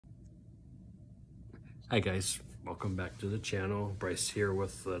Hi guys, welcome back to the channel. Bryce here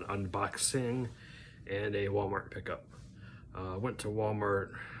with an unboxing and a Walmart pickup. Went to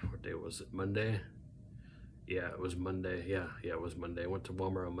Walmart, what day was it, Monday? Yeah, it was Monday. Yeah, it was Monday. I went to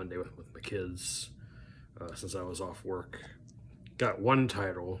Walmart on Monday with my kids since I was off work. Got one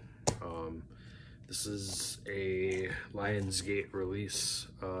title. This is a Lionsgate release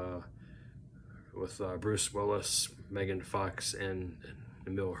with Bruce Willis, Megan Fox, and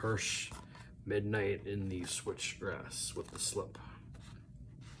Emile Hirsch. Midnight in the Switchgrass with the slip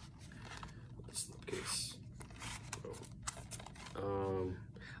case. So,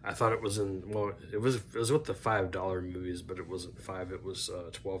 I thought it was in, well, it was with the $5 movies, but it wasn't $5. It was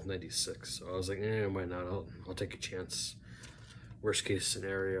 $12.96. So I was like, why not? I'll take a chance. Worst case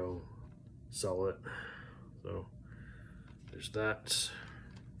scenario, sell it. So there's that.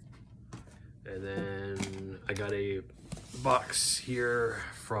 And then I got a box here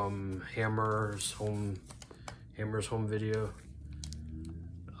from Hammer's Home Video.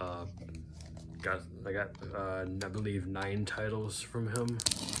 I got I believe 9 titles from him.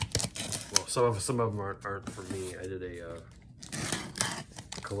 Well, some of them aren't for me. I did a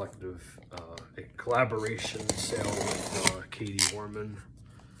collaboration sale with Katie Warman.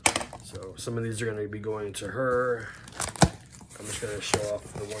 So some of these are going to be going to her. I'm just going to show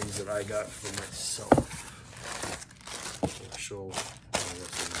off the ones that I got for myself. I'll show got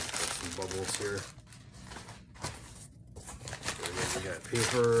some bubbles here. So then we got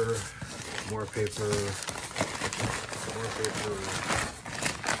paper, more paper, more paper, more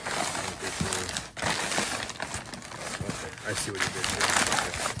paper. Okay, I see what you did here.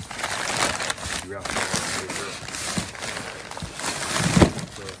 Okay. You wrapped all the paper.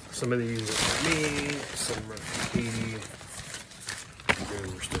 So some of these are for me, some are for Katie.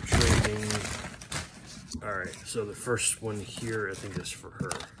 We're still trading. All right, so the first one here, I think is for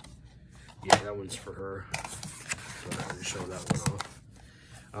her. Yeah, that one's for her. So I can show that one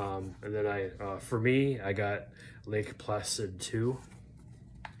off. And then for me, I got Lake Placid 2.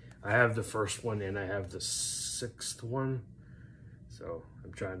 I have the first one and I have the 6th one. So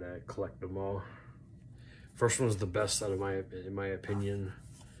I'm trying to collect them all. First one's the best out of in my opinion.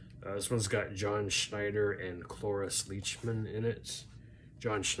 This one's got John Schneider and Cloris Leachman in it.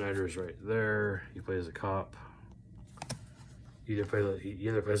 John Schneider's right there. He plays a cop. He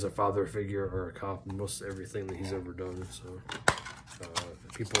either plays a father figure or a cop in most everything that he's ever done. So,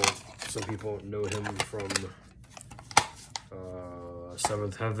 some people know him from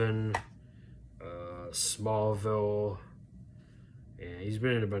Seventh Heaven, Smallville, and he's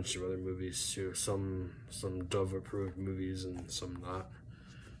been in a bunch of other movies too. Some Dove approved movies and some not.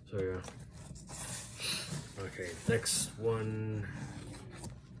 So yeah. Okay, next one.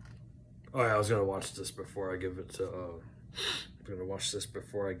 Oh yeah, I was gonna watch this before I give it to. I'm gonna watch this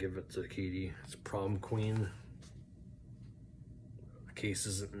before I give it to Katie. It's Prom Queen. The case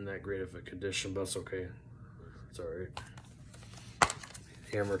isn't in that great of a condition, but that's okay. It's all right.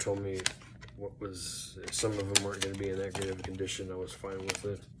 Hammer told me some of them weren't gonna be in that great of a condition. I was fine with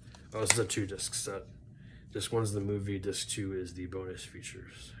it. Oh, this is a 2-disc set. Disc 1's the movie. Disc 2 is the bonus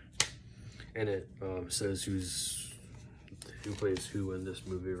features, and it says who plays who in this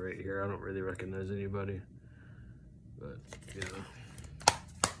movie right here. I don't really recognize anybody, but yeah,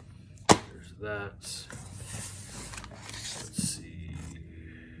 there's that. Let's see.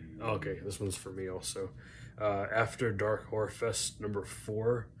 Okay, this one's for me also. After Dark Horror Fest number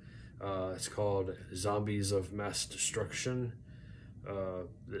 4. It's called Zombies of Mass Destruction.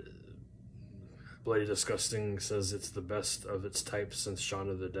 Bloody Disgusting says it's the best of its type since Shaun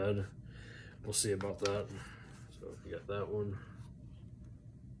of the Dead. We'll see about that. So we got that one.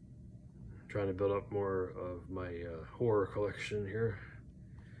 Trying to build up more of my horror collection here.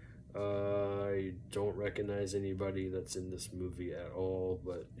 I don't recognize anybody that's in this movie at all,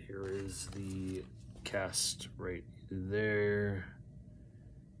 but here is the cast right there.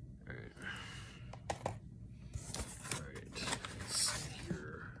 Alright, let's see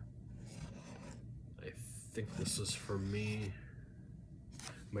here. I think this is for me.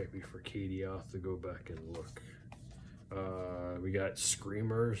 Might be for Katie. I'll have to go back and look. We got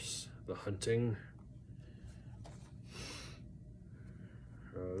Screamers, The Hunting.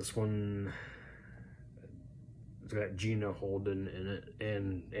 This one, it's got Gina Holden in it,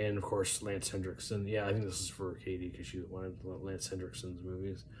 and of course Lance Hendrickson. Yeah, I think this is for Katie because she wanted Lance Hendrickson's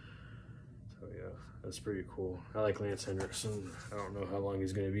movies. So yeah, that's pretty cool. I like Lance Hendrickson. I don't know how long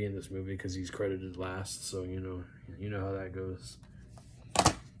he's going to be in this movie because he's credited last. So you know how that goes.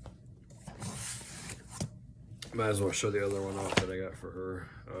 Might as well show the other one off that I got for her.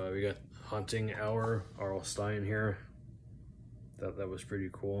 We got Haunting Hour, R.L. Stine here. Thought that was pretty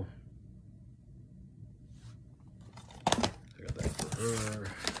cool. her.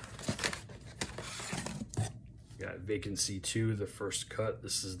 Got Vacancy 2, the first cut.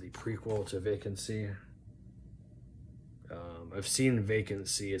 This is the prequel to Vacancy. I've seen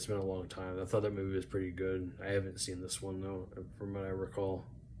Vacancy. It's been a long time. I thought that movie was pretty good. I haven't seen this one though, from what I recall.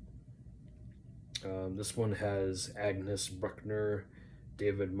 This one has Agnes Bruckner,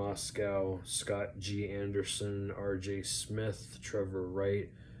 David Moscow, Scott G. Anderson, R.J. Smith, Trevor Wright,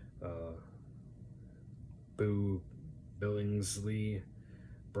 Boo Billingsley,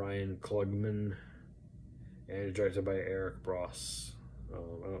 Brian Klugman, and directed by Eric Bross.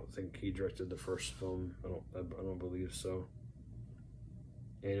 I don't think he directed the first film. I don't believe so.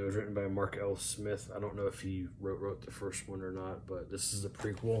 And it was written by Mark L. Smith. I don't know if he wrote the first one or not, but this is the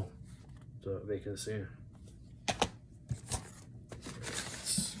prequel to Vacancy.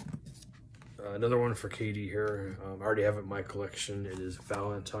 Another one for Katie here. I already have it in my collection. It is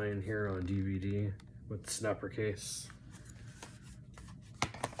Valentine here on DVD with the snapper case.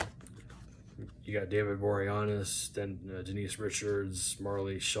 You got David Boreanaz, then Denise Richards,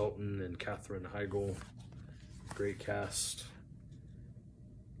 Marley Shelton, and Katherine Heigl. Great cast.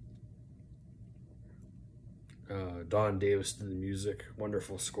 Don Davis did the music.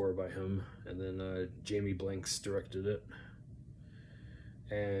 Wonderful score by him. And then Jamie Blanks directed it.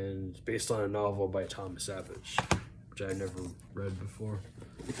 And it's based on a novel by Tom Savage, which I never read before.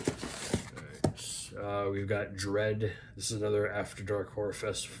 All right. We've got Dread. This is another After Dark Horror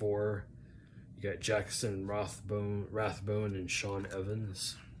Fest 4. You got Jackson Rathbone and Sean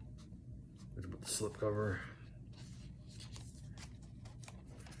Evans. With the slipcover.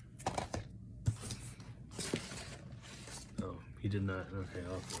 Oh, he did not. Okay,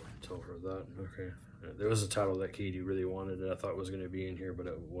 I'll have to tell her that. Okay. There was a title that Katie really wanted that I thought was going to be in here, but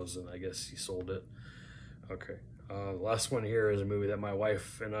it wasn't. I guess he sold it. Okay. Last one here is a movie that my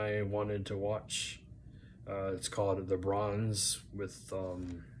wife and I wanted to watch. It's called The Bronze with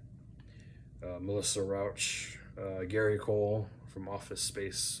Melissa Rauch, Gary Cole from Office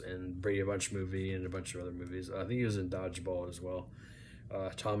Space, and Brady Bunch movie, and a bunch of other movies. I think he was in Dodgeball as well.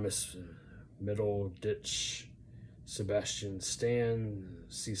 Thomas Middleditch, Sebastian Stan,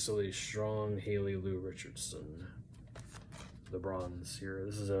 Cecily Strong, Haley Lou Richardson. The Bronze here.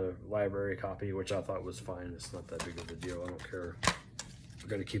 This is a library copy, which I thought was fine. It's not that big of a deal. I don't care. We're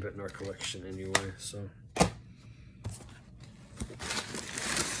going to keep it in our collection anyway, so.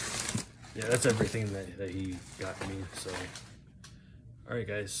 Yeah, that's everything that he got me, so. Alright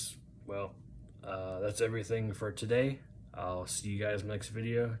guys, well, that's everything for today. I'll see you guys in the next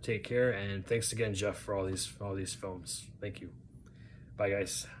video. Take care, and thanks again, Jeff, for all these films. Thank you. Bye,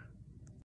 guys.